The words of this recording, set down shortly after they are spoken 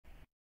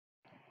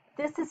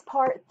This is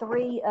part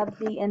 3 of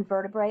the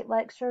invertebrate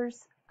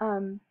lectures.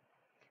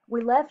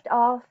 We left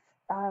off,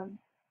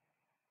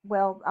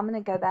 well, I'm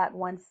going to go back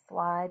one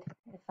slide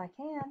if I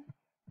can.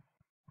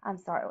 I'm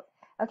sorry.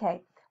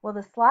 Okay, well,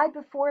 the slide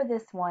before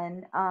this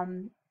one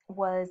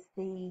was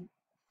the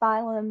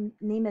phylum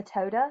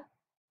Nematoda,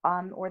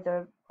 or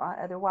the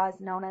otherwise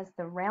known as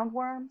the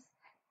roundworms.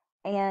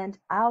 And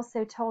I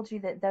also told you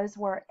that those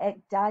were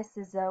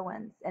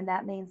ecdysozoans, and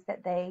that means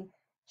that they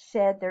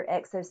shed their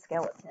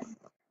exoskeleton.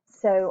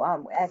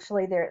 So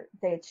actually,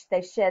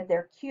 they shed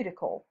their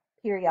cuticle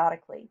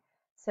periodically.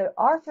 So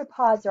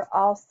arthropods are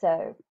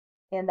also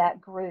in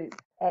that group,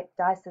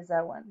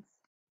 ecdysozoans.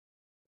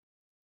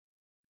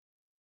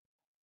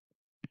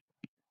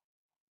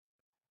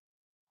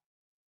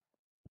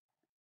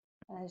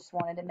 And I just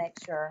wanted to make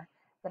sure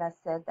that I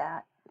said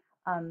that.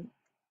 Um,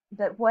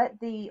 but what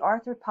the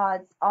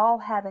arthropods all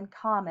have in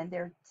common,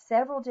 there are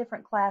several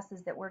different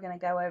classes that we're going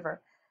to go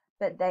over,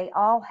 but they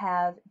all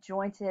have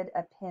jointed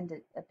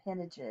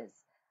appendages.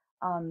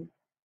 Um,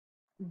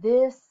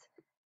 this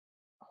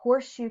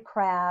horseshoe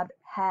crab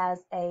has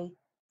a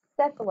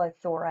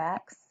cephalothorax.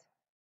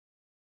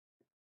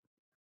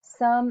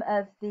 Some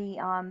of the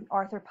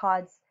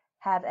arthropods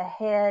have a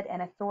head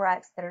and a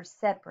thorax that are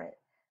separate,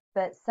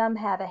 but some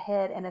have a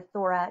head and a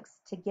thorax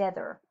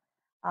together.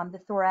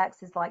 The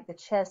thorax is like the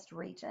chest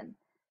region.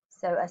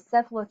 So a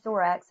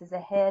cephalothorax is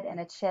a head and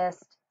a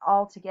chest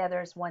all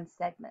together as one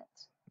segment.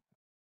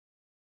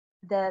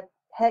 The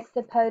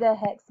hexapoda,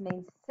 hex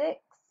means 6.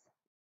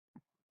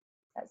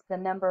 That's the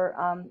number.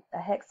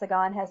 A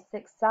hexagon has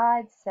 6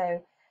 sides.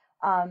 So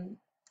um,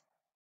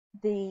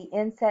 the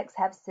insects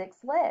have 6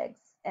 legs.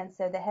 And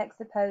so the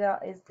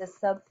hexapoda is the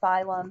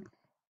subphylum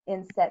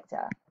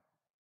Insecta.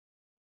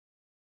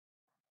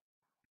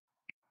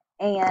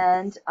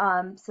 And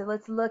so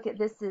let's look at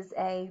this is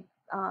a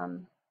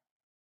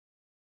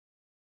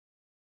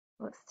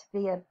looks to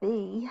be a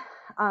bee.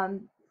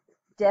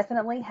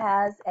 Definitely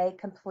has a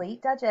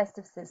complete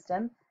digestive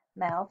system,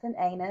 mouth and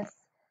anus.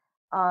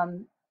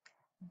 Um,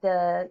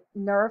 the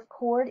nerve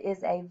cord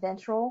is a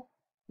ventral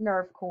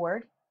nerve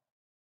cord.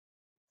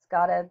 It's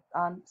got a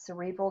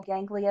cerebral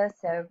ganglia,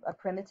 so a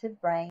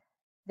primitive brain.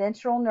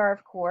 Ventral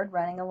nerve cord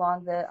running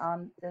along the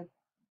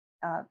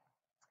uh,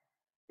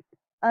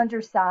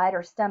 underside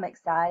or stomach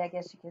side, I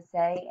guess you could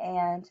say,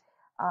 and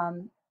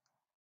um,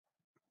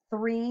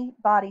 3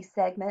 body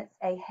segments,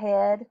 a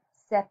head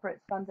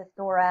separate from the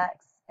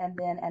thorax, and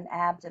then an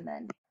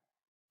abdomen.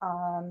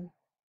 Um,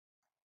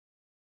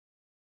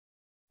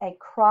 a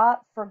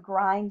crop for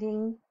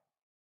grinding,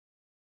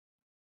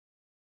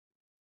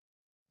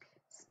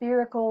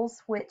 spiracles,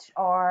 which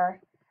are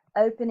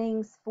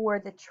openings for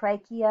the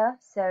trachea,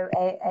 so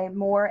a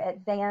more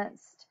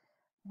advanced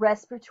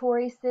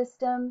respiratory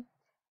system,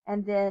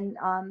 and then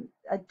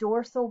a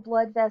dorsal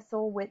blood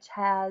vessel, which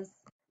has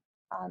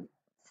um,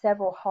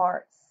 several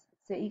hearts.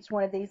 So each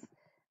one of these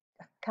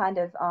kind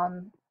of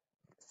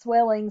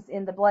swellings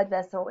in the blood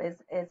vessel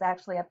is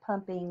actually a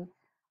pumping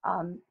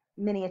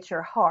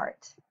miniature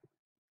heart.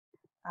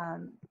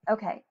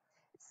 Okay,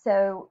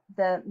 so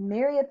the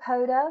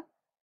Myriapoda,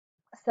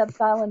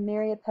 subphylum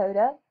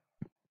Myriapoda,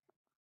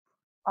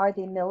 are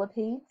the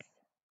millipedes.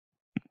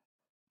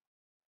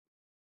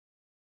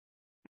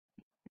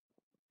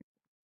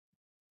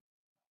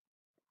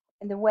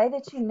 And the way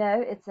that you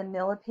know it's a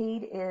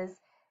millipede is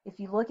if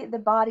you look at the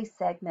body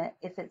segment,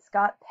 if it's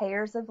got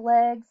pairs of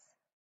legs,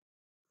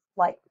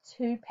 like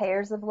 2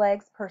 pairs of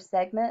legs per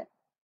segment,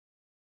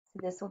 so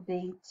this will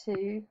be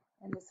 2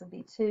 and this will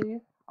be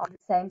 2 on the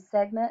same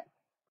segment.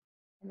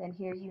 And then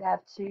here you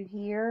have 2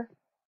 here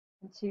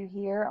and 2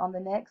 here on the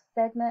next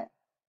segment.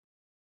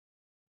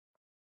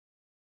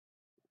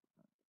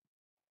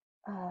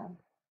 Um,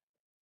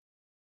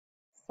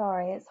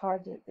 sorry, it's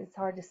hard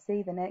to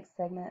see the next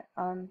segment.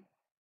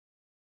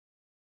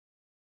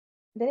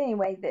 But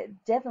anyway,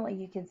 definitely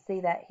you can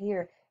see that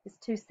here is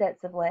 2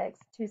 sets of legs,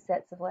 2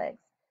 sets of legs.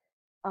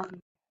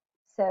 Um,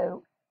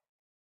 so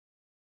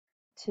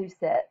 2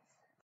 sets,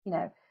 you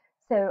know.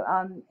 So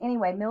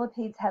anyway,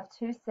 millipedes have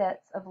 2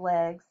 sets of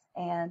legs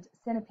and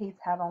centipedes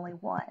have only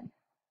 1.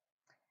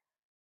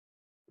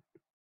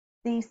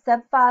 The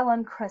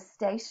subphylum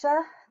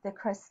Crustacea, the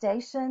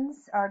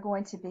crustaceans are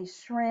going to be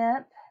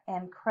shrimp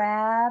and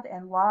crab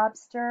and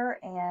lobster,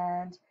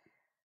 and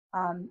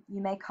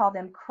you may call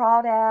them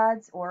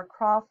crawdads or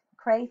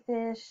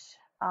crayfish.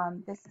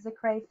 This is a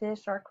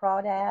crayfish or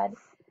crawdad.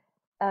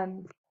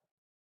 Um,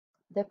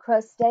 the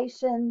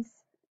crustaceans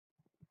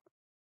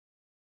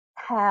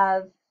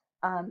have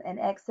an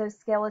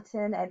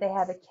exoskeleton. They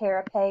have a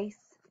carapace,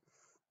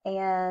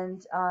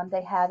 and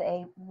they have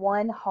a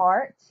 1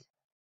 heart.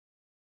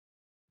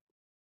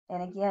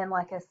 And again,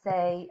 like I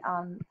say,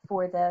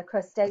 for the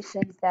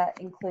crustaceans, that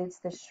includes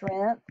the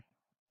shrimp,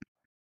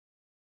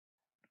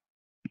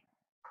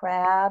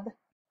 crab,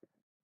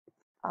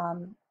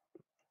 um,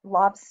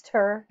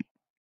 lobster,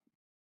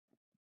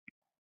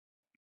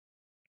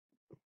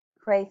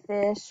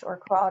 crayfish or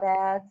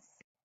crawdads.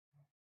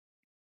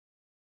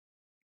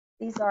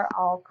 These are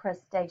all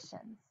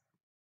crustaceans.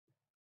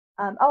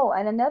 Oh,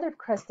 and another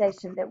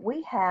crustacean that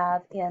we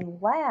have in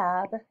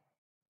lab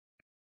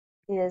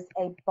is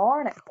a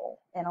barnacle.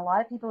 And a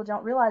lot of people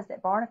don't realize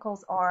that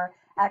barnacles are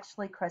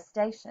actually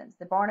crustaceans.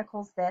 The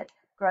barnacles that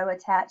grow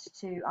attached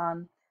to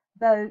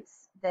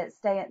boats that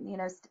stay,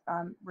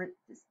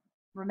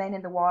 remain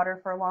in the water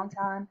for a long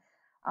time,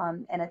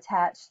 and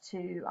attached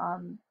to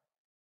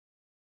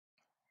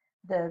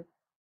the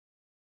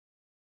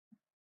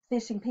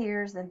fishing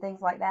piers and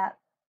things like that.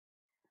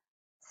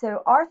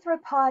 So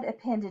arthropod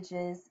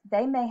appendages,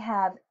 they may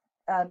have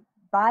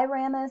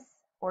biramous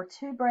or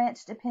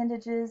two-branched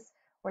appendages,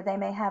 or they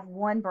may have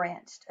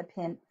one-branched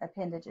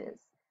appendages.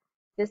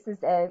 This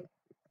is a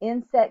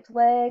insect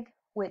leg,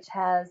 which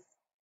has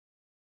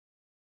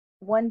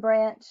one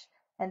branch,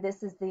 and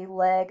this is the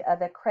leg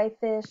of a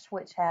crayfish,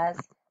 which has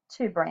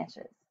two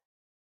branches.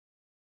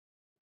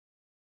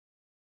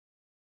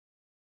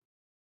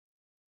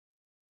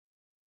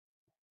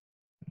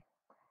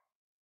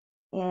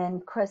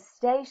 In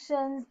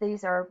crustaceans,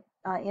 these are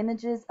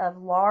images of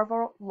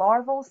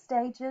larval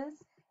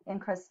stages in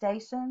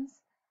crustaceans.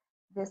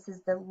 This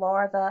is the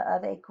larva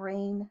of a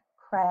green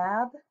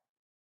crab.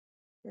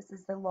 This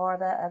is the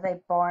larva of a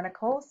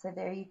barnacle. So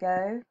there you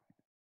go.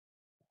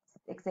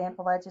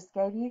 Example I just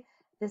gave you.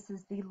 This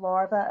is the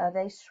larva of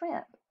a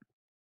shrimp.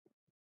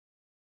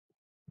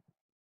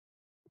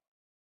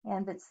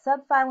 And the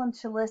subphylum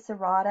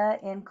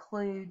Cheliceratta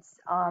includes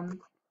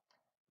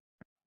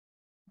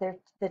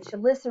the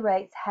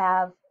chelicerates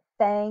have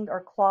fang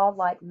or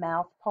claw-like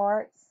mouth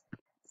parts.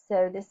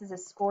 So this is a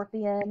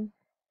scorpion.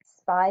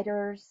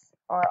 Spiders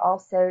are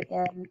also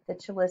in the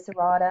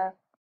Cheliceratta.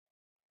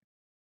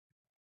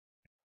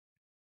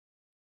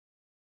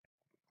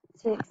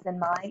 Ticks and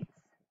mites.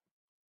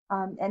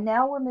 And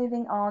now we're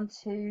moving on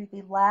to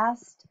the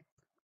last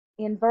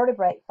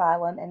invertebrate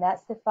phylum, and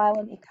that's the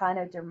phylum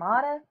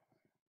Echinodermata.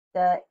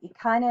 The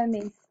echino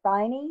means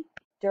spiny,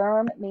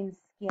 derm means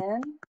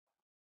skin.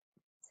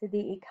 So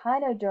the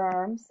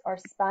echinoderms are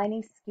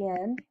spiny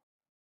skinned.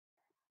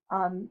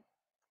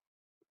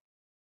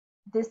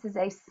 This is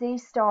a sea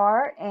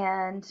star,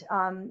 and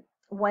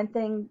one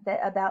thing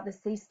about the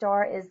sea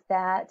star is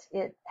that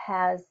it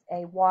has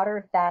a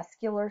water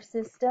vascular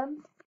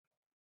system.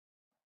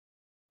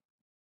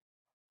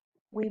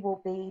 We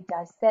will be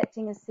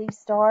dissecting a sea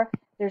star.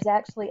 There's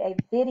actually a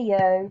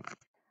video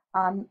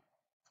um,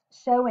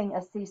 showing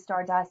a sea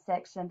star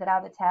dissection that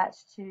I've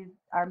attached to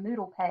our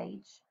Moodle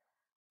page.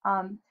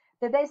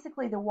 But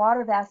basically, the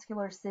water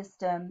vascular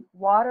system,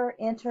 water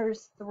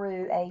enters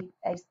through a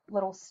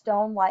little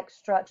stone-like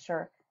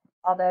structure.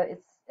 Although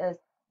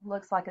it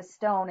looks like a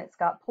stone, it's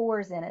got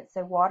pores in it.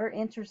 So water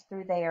enters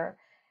through there,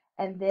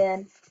 and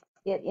then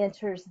it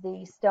enters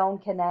the stone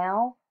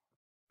canal,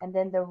 and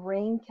then the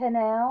ring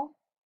canal,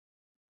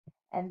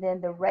 and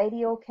then the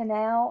radial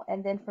canal,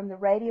 and then from the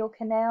radial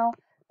canal,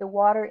 the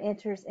water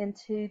enters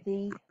into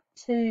the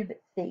tube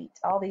feet,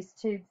 all these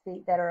tube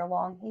feet that are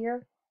along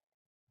here.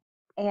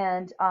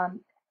 And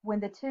when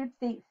the tube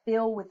feet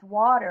fill with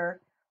water,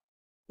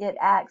 it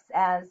acts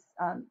as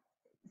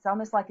it's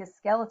almost like a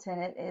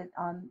skeleton.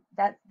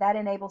 That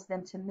enables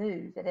them to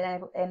move.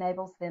 It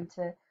enables them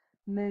to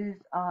move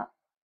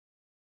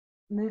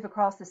move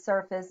across the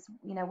surface,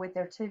 with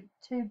their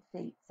tube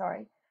feet.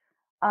 Sorry.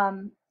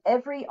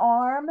 Every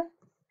arm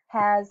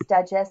has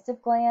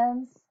digestive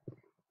glands,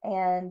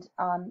 and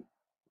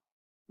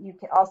you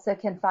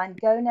can find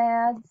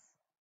gonads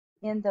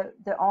in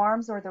the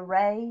arms or the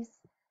rays.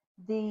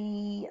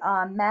 The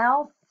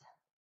mouth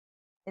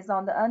is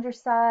on the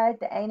underside.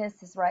 The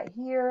anus is right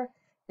here.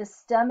 The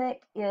stomach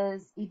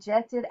is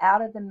ejected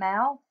out of the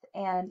mouth,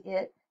 and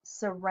it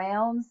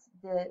surrounds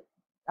the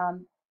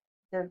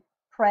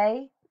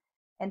prey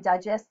and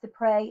digests the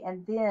prey,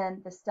 and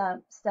then the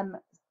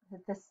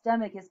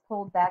stomach is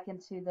pulled back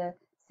into the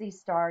sea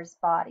star's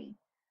body.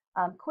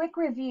 Quick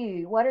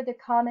review. What are the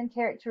common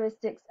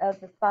characteristics of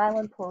the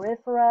phylum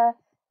Porifera?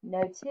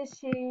 No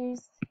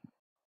tissues.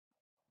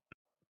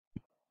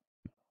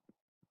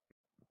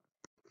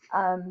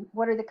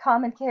 What are the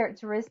common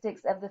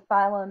characteristics of the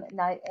phylum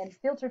and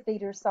filter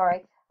feeders?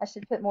 Sorry, I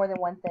should put more than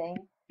one thing.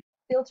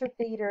 Filter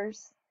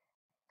feeders.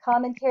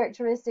 Common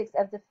characteristics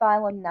of the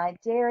phylum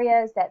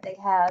Cnidaria is that they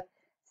have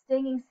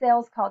stinging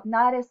cells called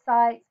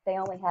cnidocytes. They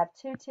only have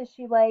two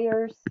tissue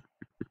layers.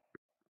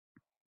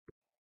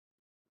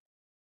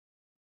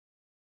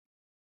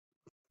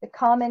 The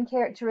common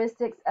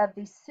characteristics of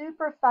the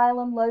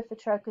superphylum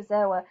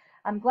Lophotrochozoa.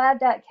 I'm glad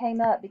that came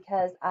up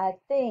because I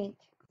think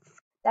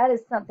that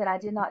is something I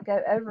did not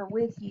go over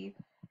with you.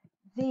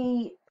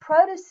 The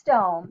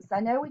protostomes, I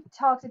know we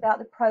talked about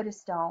the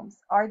protostomes,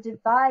 are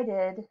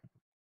divided.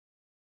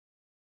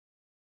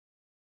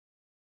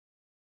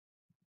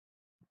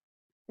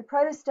 The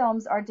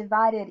protostomes are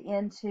divided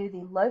into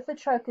the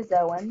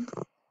Lophotrochozoans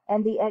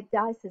and the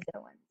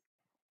Ecdysozoans.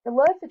 The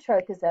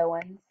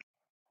Lophotrochozoans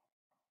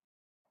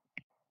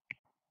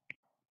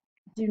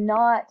do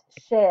not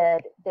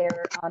shed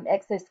their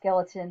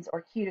exoskeletons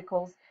or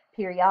cuticles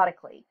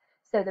periodically.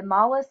 So the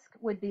mollusk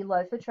would be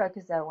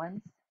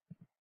Lophotrochozoans.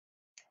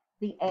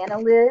 The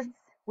annelids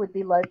would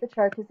be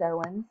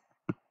Lophotrochozoans.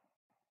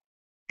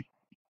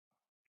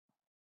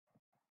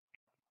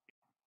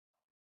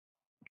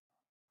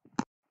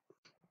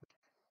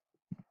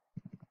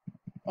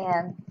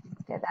 And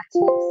let's go back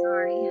to it.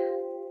 Sorry,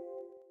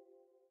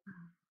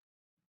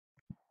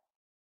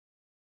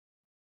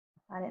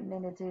 I didn't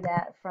mean to do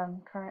that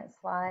from current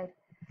slide.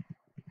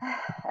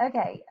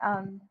 Okay,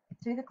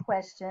 to the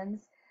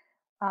questions.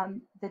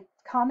 The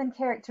common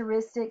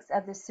characteristics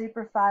of the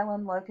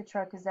superphylum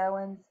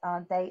Locotrochozoans,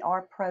 they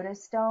are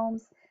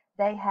protostomes.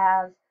 They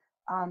have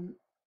um,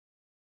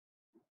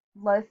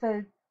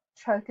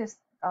 lophotrochus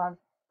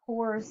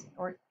pores,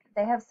 or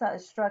they have a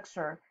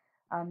structure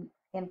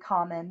in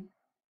common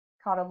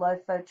called a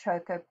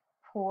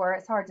lophotrochopore.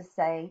 It's hard to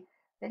say,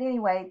 but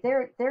anyway,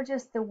 they're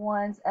just the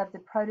ones of the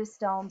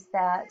protostomes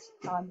that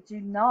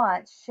do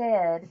not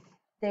shed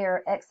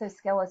their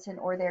exoskeleton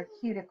or their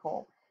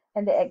cuticle.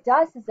 And the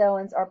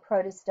ecdysozoans are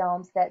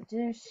protostomes that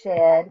do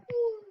shed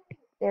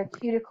their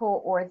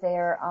cuticle or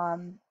their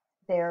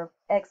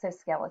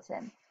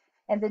exoskeleton.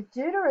 And the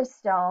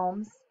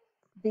deuterostomes,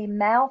 the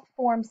mouth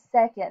forms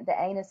second, the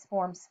anus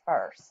forms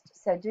first.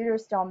 So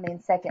deuterostome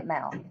means second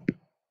mouth.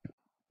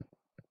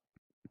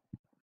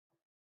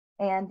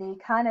 And the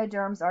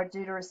chynoderms are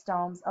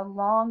deuterostomes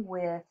along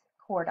with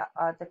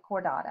the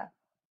chordata.